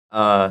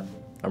I'm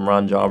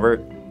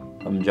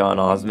RohnJobert. I'm John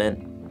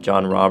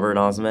Robert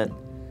Osment.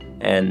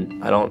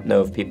 And I don't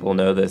know if people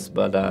know this,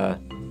 but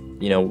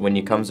you know, when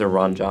it comes to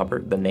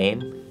RohnJobert, the name,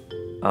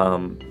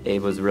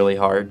 it was really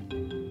hard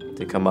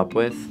to come up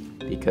with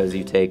because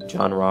you take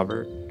John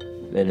Robert,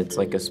 then it's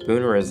like a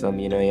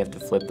spoonerism, you know, you have to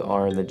flip the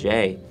R and the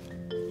J.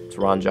 It's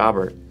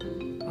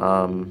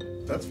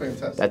RohnJobert. That's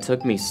fantastic. That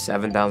took me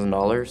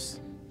 $7,000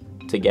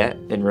 to get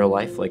in real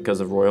life, like because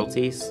of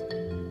royalties.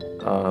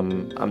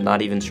 I'm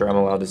not even sure I'm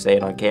allowed to say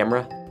it on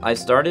camera. I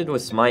started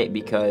with SMITE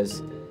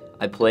because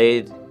I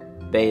played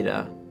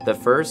beta. The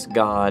first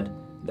god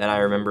that I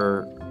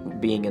remember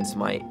being in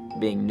SMITE,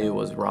 being new,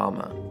 was Rom.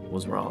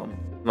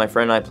 My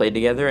friend and I played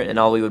together, and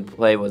all we would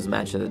play was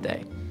Match of the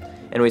Day.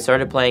 And we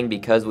started playing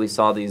because we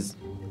saw these,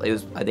 I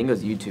think it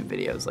was YouTube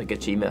videos, like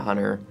Achievement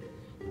Hunter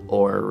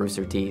or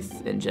Rooster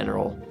Teeth in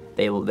general.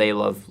 They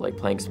love like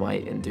playing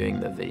SMITE and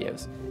doing the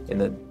videos and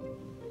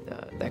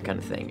that kind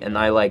of thing. And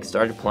I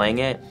started playing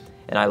it,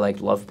 and I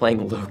love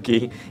playing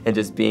Loki, and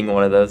just being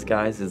one of those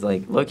guys is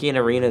Loki in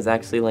Arena is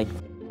actually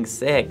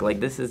sick.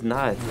 This is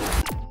nuts.